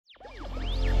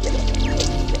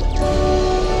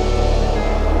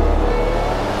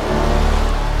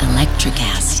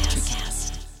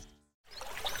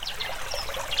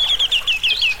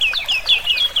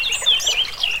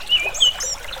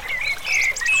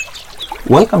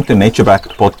Welcome to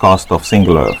nature-backed podcast of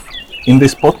Single Earth. In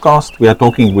this podcast, we are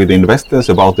talking with investors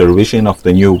about their vision of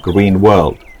the new green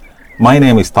world. My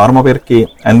name is Tarmo Virki,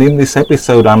 and in this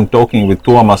episode, I'm talking with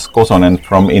Tuomas Kosonen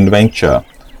from Inventure.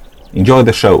 Enjoy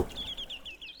the show.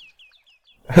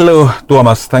 Hello,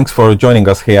 Tuomas. Thanks for joining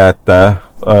us here at the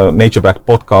nature-backed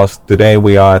podcast. Today,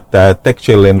 we are at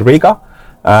TechChill in Riga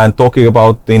and talking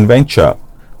about Inventure.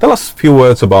 Tell us a few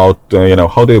words about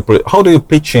how do you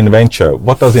pitch Inventure?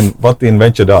 What the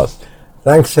Inventure does?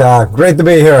 Thanks. Great to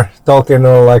be here talking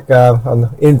on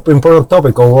an important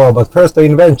topic overall. But first, the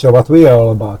Inventure, what we are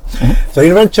all about. Mm-hmm. So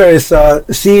Inventure is a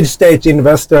seed stage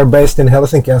investor based in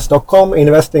Helsinki and Stockholm,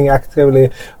 investing actively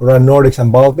around Nordics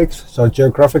and Baltics. So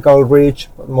geographical reach,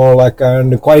 more like a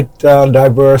quite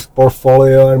diverse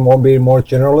portfolio and being more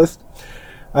generalist.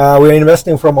 We are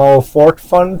investing from our fourth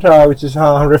fund, which is a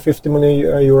 150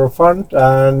 million euro fund,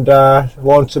 and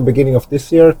launched at the beginning of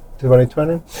this year,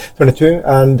 2022,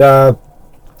 and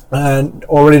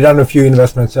already done a few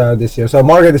investments this year. So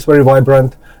market is very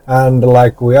vibrant, and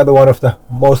we are one of the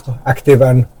most active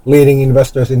and leading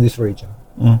investors in this region.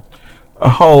 Mm.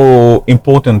 How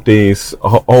important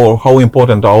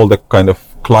are all the kind of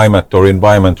climate or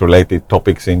environment related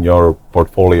topics in your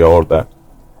portfolio or the?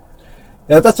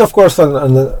 Yeah, that's of course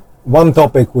one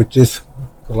topic which is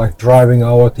driving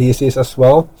our thesis as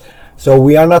well. So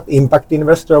we are not impact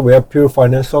investor; we are pure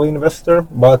financial investor.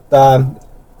 But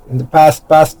in the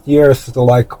past years,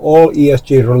 all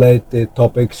ESG related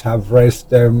topics have raised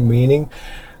their meaning,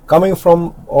 coming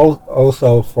from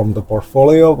also from the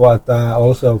portfolio, but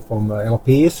also from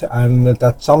LPs, and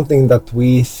that's something that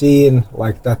we see in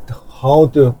how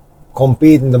to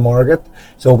compete in the market.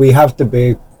 So we have to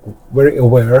be very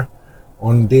aware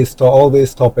on all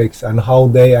these topics and how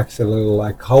they actually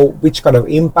which kind of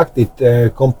impact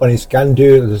companies can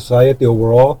do to the society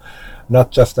overall, not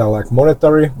just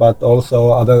monetary, but also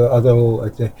other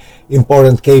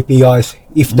important KPIs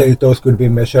if those could be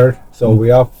measured. So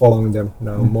we are following them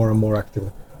now more and more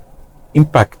actively.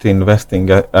 Impact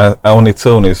investing on its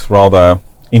own is rather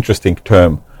interesting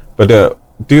term, but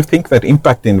do you think that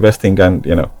impact investing and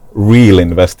real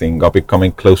investing are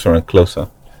becoming closer and closer?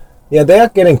 Yeah, they are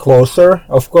getting closer.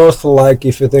 Of course,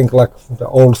 if you think the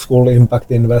old school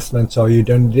impact investment, so you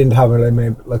didn't have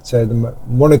let's say the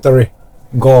monetary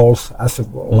goals as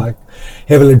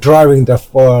heavily driving the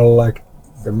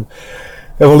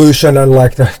evolution and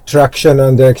the traction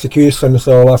and the execution.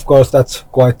 So of course that's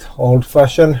quite old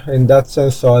fashioned in that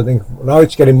sense. So I think now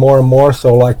it's getting more and more.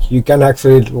 So you can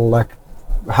actually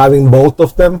having both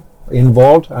of them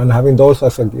involved and having those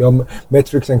as your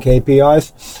metrics and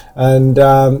KPIs,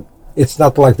 and it's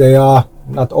not they are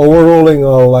not overruling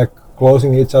or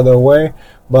closing each other away,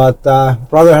 but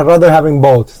rather having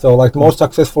both. So the most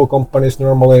successful companies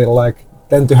normally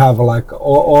tend to have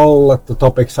all the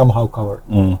topics somehow covered.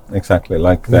 Exactly.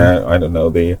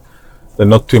 There are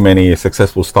not too many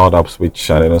successful startups which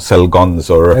sell guns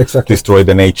or destroy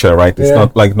the nature, right? It's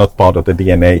not part of the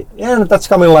DNA. Yeah, and that's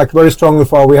coming very strongly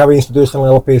for. We have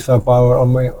institutional LPs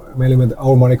mainly where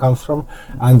our money comes from,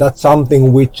 and that's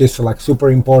something which is super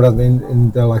important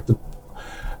in the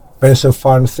pension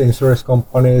funds, insurance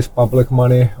companies, public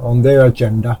money on their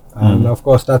agenda. And of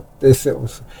course that is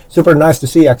super nice to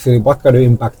see actually what kind of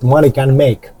impact money can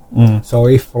make. So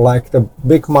if the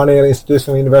big money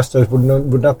institutional investors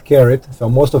would not care it, so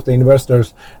most of the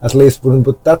investors at least wouldn't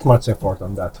put that much effort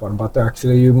on that one, but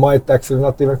actually you might actually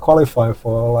not even qualify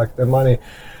for the money,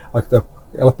 the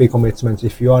LP commitments,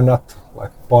 if you are not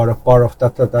part of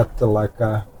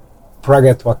that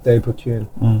bracket what they put you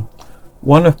in.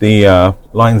 One of the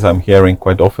lines I'm hearing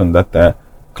quite often that the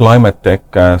climate tech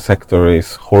sector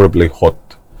is horribly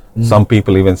hot. Some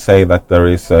people even say that there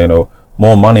is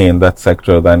more money in that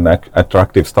sector than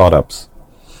attractive startups.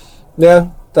 Yeah,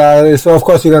 that is. Of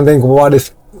course, you can think what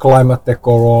is climate tech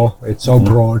overall. It's so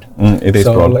broad. It is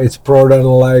broad. It's broad and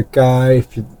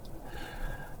if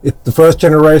it's the first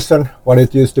generation, what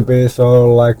it used to be.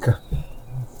 So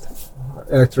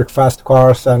electric fast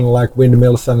cars and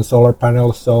windmills and solar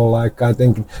panels. So I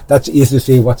think that's easy to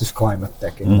see what is climate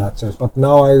tech in that sense. But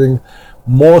now I think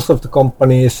most of the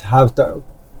companies have the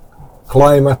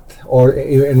climate or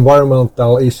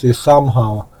environmental issues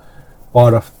somehow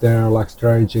part of their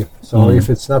strategy. So if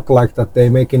it's not that they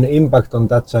make an impact on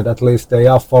that side, at least they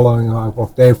are following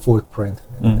of their footprint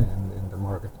in the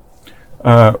market.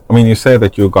 You say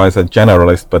that you guys are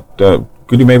generalists, but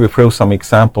could you maybe throw some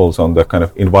examples on the kind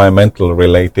of environmental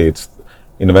related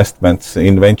investments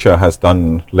Inventure has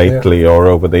done lately or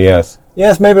over the years?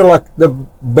 Yes, maybe the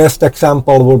best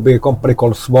example would be a company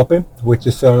called Swappy, which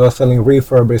is selling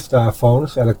refurbished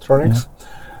phones, electronics.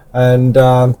 And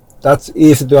that's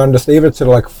easy to understand. If it's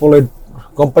like fully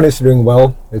company's doing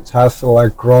well, it has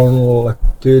like grown like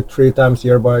 2-3 times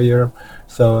year by year.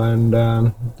 So and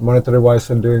monetary wise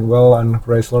and doing well and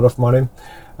raise a lot of money,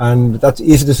 and that's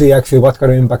easy to see actually what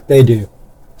kind of impact they do.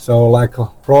 So like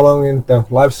prolonging the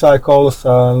life cycles,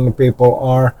 and people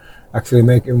are actually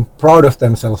making proud of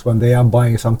themselves when they are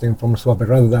buying something from Swappy,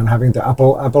 rather than having the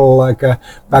Apple like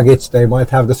package. They might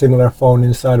have the similar phone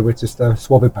inside, which is the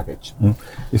Swappy package.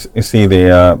 You see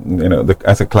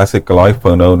as a classical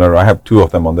iPhone owner, I have 2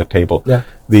 of them on the table. Yeah.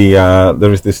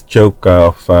 There is this joke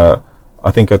of I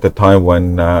think at the time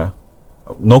when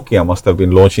Nokia must have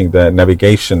been launching the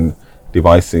navigation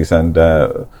devices, and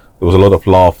there was a lot of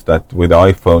laugh that with the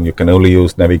iPhone you can only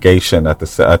use navigation at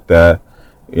the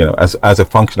as a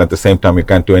function. At the same time, you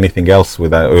can't do anything else with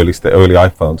the early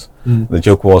iPhones. The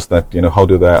joke was that how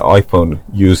do the iPhone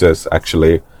users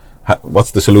actually? What's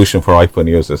the solution for iPhone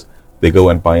users? They go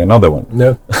and buy another one.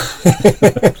 No.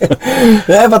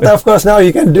 Yeah, but of course now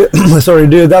you can do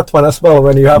do that one as well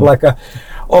when you have like a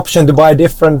option to buy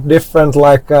different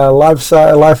like life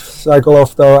cycle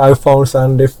of the iPhones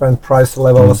and different price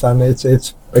levels, and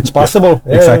it's possible.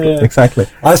 Yeah, exactly.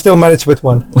 I still manage with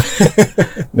one.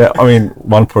 Yeah, I mean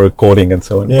one for recording and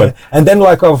so on. Yeah. But and then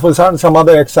like for some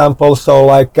other examples, so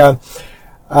like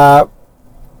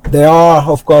there are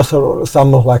of course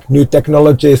some like new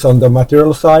technologies on the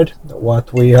material side.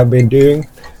 What we have been doing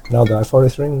now, the iPhone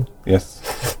is ringing. Yes.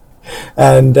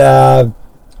 And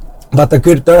but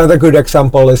another good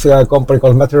example is a company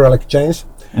called Material Exchange.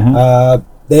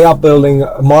 They are building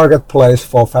a marketplace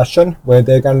for fashion where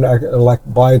they can like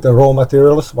buy the raw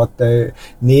materials what they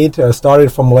need.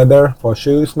 Started from leather for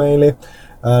shoes mainly,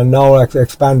 and now like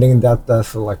expanding that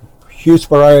as like huge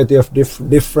variety of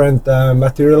different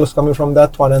materials coming from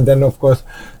that one. And then of course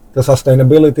the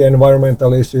sustainability,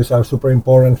 environmental issues are super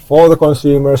important for the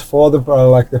consumers, for the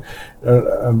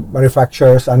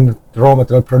manufacturers and raw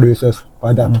material producers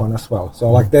by that one as well.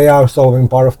 So like they are solving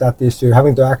part of that issue,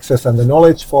 having the access and the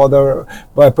knowledge for the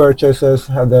purchasers,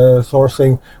 the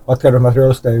sourcing, what kind of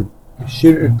materials they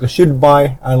should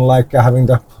buy, and like having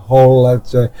the whole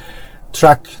let's say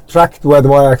tracked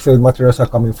where actually materials are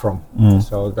coming from.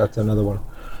 So that's another one.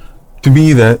 To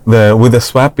me, with the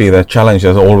Swappy, the challenge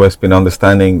has always been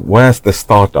understanding where's the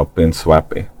startup in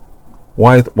Swappy.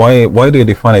 Why do you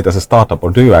define it as a startup,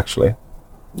 or do you actually?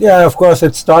 Yeah, of course,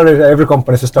 it started. Every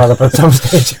company is a startup at some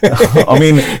stage. I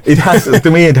mean, it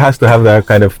has to have the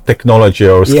kind of technology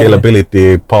or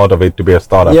scalability part of it to be a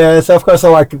startup. Yeah, so of course,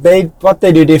 so like what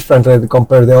they do differently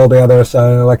compared to all the others,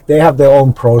 like they have their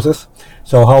own process.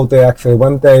 So how they actually,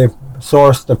 when they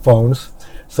source the phones,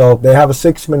 so they have a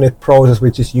 6-minute process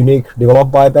which is unique,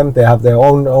 developed by them. They have their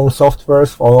own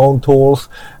softwares or own tools,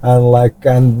 and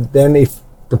then if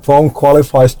the phone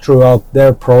qualifies throughout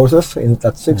their process in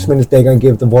that 6 minutes, they can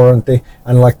give the warranty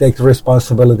and like take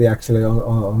responsibility actually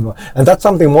on and that's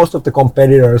something most of the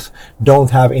competitors don't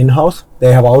have in-house.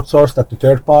 They have outsourced that to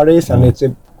third parties, and it's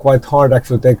quite hard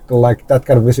actually to take like that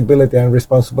kind of visibility and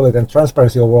responsibility and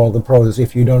transparency over all the process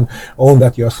if you don't own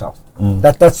that yourself.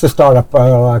 That's the startup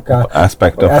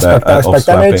aspect,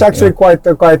 and it's actually quite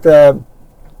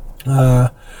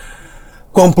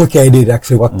complicated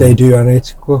actually what they do, and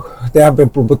they have been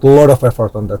put a lot of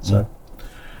effort on that side.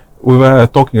 We were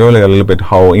talking earlier a little bit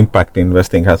how impact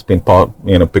investing has been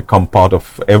become part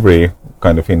of every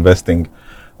kind of investing.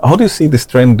 How do you see this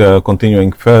trend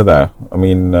continuing further? I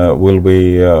mean, will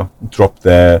we drop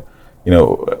the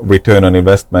return on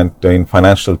investment in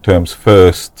financial terms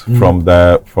first from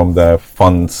the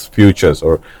funds futures,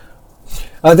 or?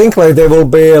 I think like there will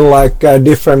be like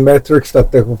different metrics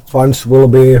that the funds will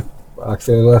be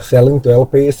actually selling to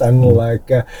LPs, and like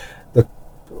the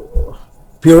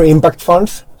pure impact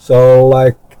funds. So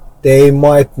like they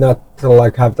might not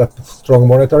like have that strong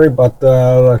monetary but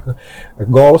like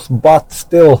goals, but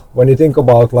still when you think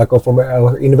about like from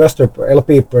an investor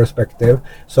LP perspective,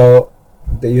 so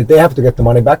they have to get the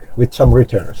money back with some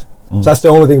returns. So that's the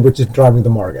only thing which is driving the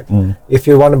market. If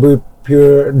you want to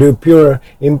do pure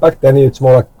impact, then it's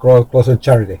more like closer to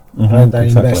charity than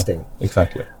investing.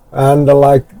 Exactly. And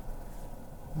like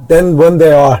then when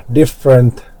there are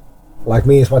different like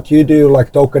means what you do,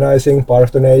 like tokenizing part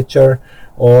of the nature,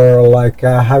 or like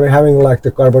having like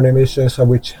the carbon emissions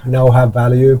which now have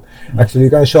value, actually you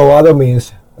can show other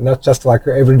means, not just like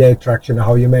everyday traction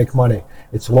how you make money.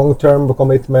 It's long-term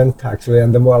commitment actually,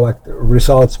 and the more like the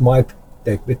results might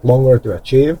take a bit longer to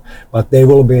achieve, but they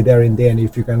will be there in the end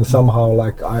if you can somehow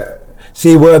like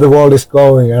see where the world is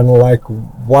going, and like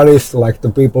what is like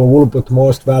the people will put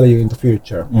most value in the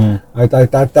future.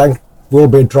 That will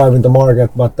be driving the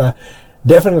market, but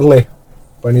definitely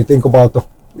when you think about the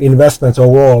investments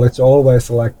overall, it's always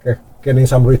like getting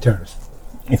some returns.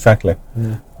 Exactly.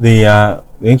 The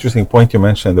interesting point you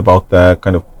mentioned about the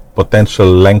kind of potential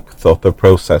length of the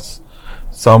process.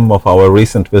 Some of our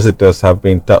recent visitors have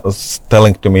been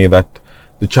telling to me that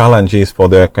the challenge is for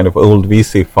the kind of old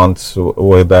VC funds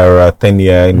with their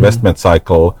 10-year investment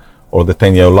cycle or the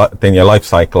 10-year life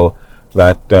cycle,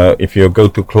 that if you go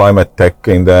to climate tech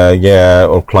in the year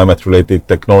or climate related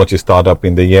technology startup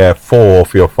in the year 4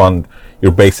 of your fund,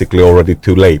 you're basically already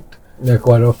too late. Yeah,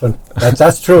 quite often.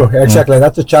 That's true. Exactly.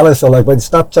 That's a challenge. So but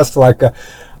it's not just like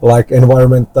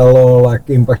environmental or like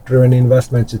impact driven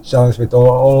investments. It's challenge with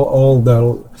all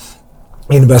the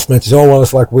investments. It's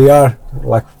almost like we are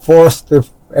like forced to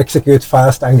execute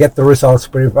fast and get the results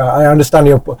pretty fast. I understand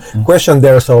your question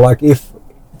there. So like if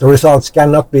the results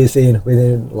cannot be seen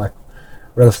within like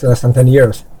less than 10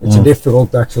 years, it's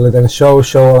difficult to actually then show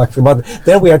like, but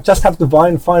then we just have to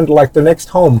find like the next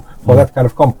home for that kind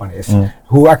of companies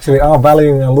who actually are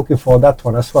valuing and looking for that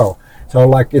one as well. So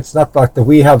like it's not like that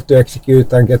we have to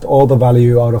execute and get all the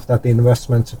value out of that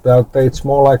investment, but it's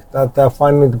more like that they're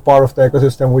finding the part of the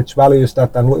ecosystem which values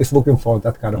that and is looking for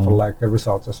that kind of like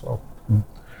results as well.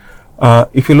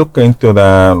 If you look into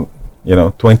the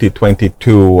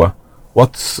 2022,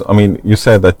 you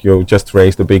said that you just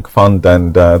raised a big fund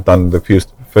and done the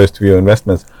first few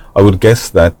investments. I would guess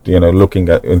that looking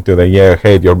into the year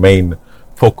ahead, your main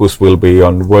focus will be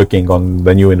on working on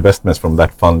the new investments from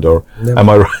that fund. Or am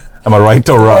I right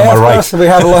or am I right? Of course, we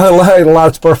have a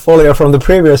large portfolio from the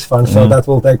previous fund, so that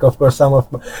will take, of course, some of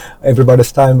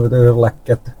everybody's time to like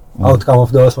get outcome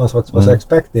of those ones what was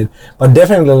expected. But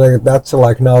definitely, that's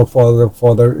like now for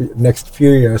the next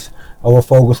few years, our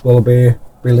focus will be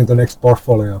building the next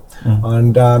portfolio.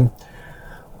 And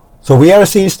so we are a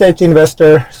seed stage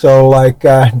investor, so like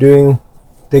doing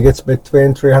tickets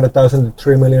between 300,000 to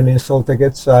 3 million initial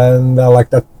tickets, and like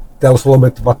that tells a little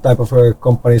bit what type of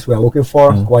companies we are looking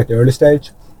for, quite early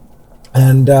stage.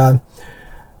 And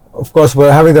of course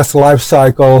we're having this life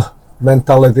cycle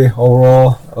mentality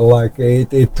overall, like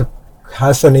it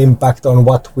has an impact on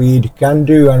what we can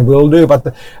do and will do,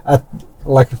 but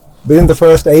within the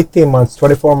first 18 months,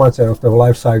 24 months of the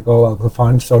life cycle of the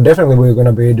fund, so definitely we're going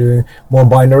to be doing more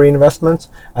binary investments,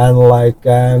 and like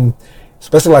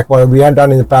especially like what we had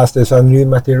done in the past is on new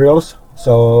materials,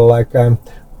 so like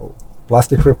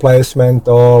plastic replacement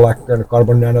or like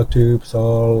carbon nanotubes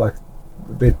or like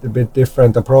a bit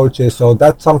different approaches. So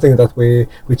that's something that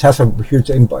which has a huge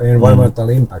environmental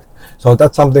impact. So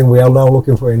that's something we are now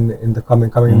looking for in the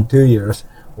coming 2 years,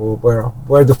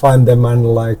 where to find them, and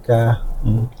like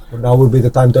now would be the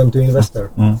time to invest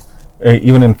there.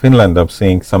 Even in Finland, I'm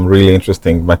seeing some really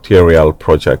interesting material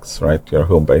projects, right? Your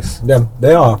home base. Yeah,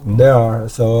 they are.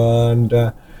 So and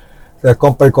the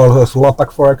company called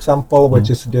Sulapak, for example,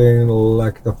 which is doing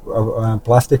like the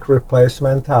plastic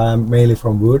replacement, mainly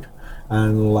from wood,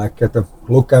 and like the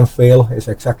look and feel is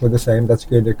exactly the same. That's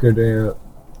good. A good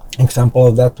example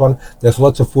of that one. There's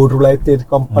lots of food-related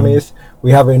companies.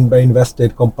 We have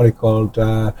invested company called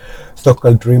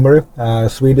Stockholm Dreamery, a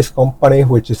Swedish company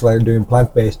which is like doing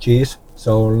plant-based cheese.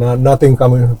 So nothing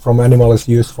coming from animal is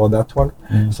used for that one.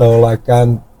 So like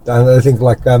and I think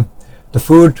like the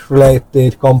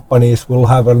food-related companies will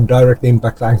have a direct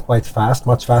impact and quite fast,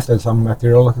 much faster than some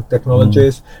material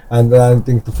technologies. And I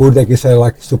think the food tech is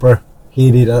like super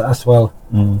heated as well,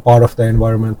 part of the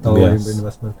environmental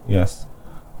investment. Yes.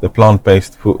 The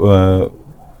plant-based food,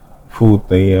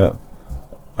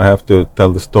 I have to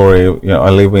tell the story. I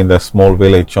live in a small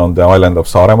village on the island of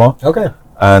Saaremaa. Okay.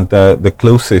 And the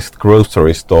closest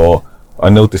grocery store, I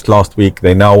noticed last week,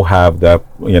 they now have the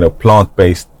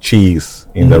plant-based cheese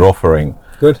in their offering.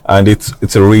 Good. And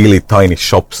it's a really tiny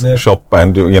shop,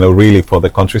 and really for the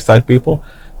countryside people.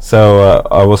 So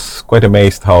I was quite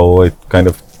amazed how it kind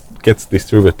of gets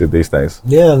distributed these days.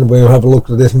 Yeah, and we'll have a look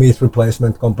at this meat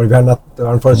replacement company. We have not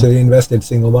unfortunately invested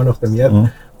single one of them yet,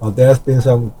 but there's been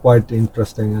some quite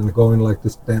interesting and going like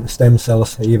the stem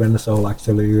cells even. So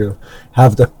actually you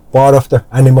have the part of the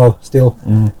animal still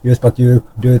used, but you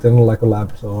do it in like a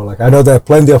lab. So like I know there are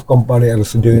plenty of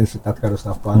companies doing that kind of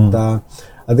stuff, but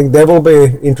I think there will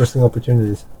be interesting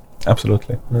opportunities.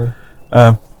 Absolutely.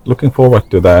 Looking forward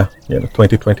to the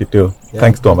 2022. Yeah.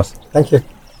 Thanks, Thomas. Thank you.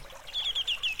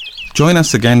 Join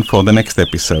us again for the next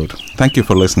episode. Thank you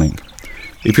for listening.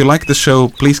 If you like the show,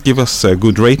 please give us a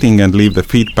good rating and leave the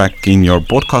feedback in your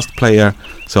podcast player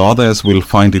so others will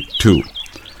find it too.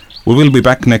 We will be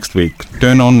back next week.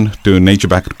 Turn on to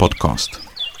Nature-backed podcast.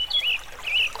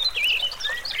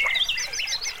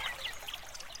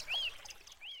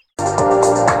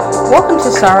 Welcome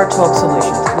to Sarah Talk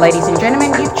Solutions. Ladies and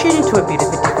gentlemen, you've tuned into a bit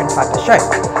of a different type of show.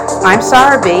 I'm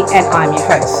Sarah B and I'm your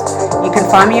host. You can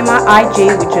find me on my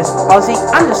IG, which is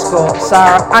Aussie_Sarah_LA.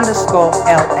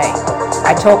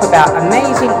 I talk about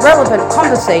amazing, relevant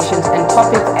conversations and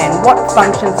topics and what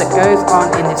functions that goes on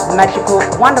in this magical,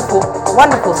 wonderful,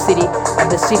 wonderful city of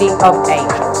the City of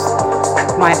Angels.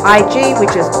 My IG,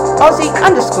 which is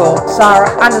Aussie_Sarah_LA.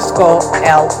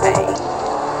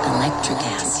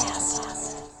 Electricast.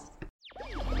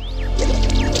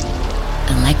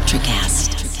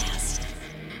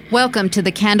 Welcome to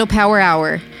the Candle Power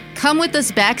Hour. Come with us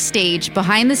backstage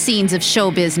behind the scenes of show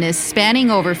business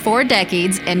spanning over 4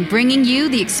 decades and bringing you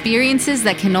the experiences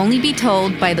that can only be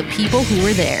told by the people who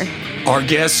were there. Our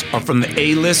guests are from the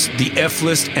A-list, the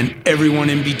F-list, and everyone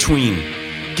in between.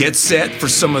 Get set for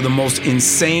some of the most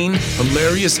insane,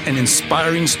 hilarious, and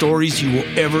inspiring stories you will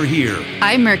ever hear.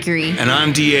 I'm Mercury. And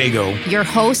I'm Diego. Your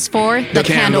hosts for the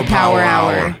Candle Power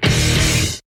Hour.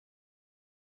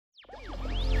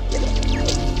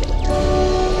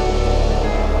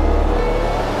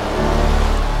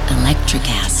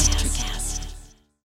 Electricast.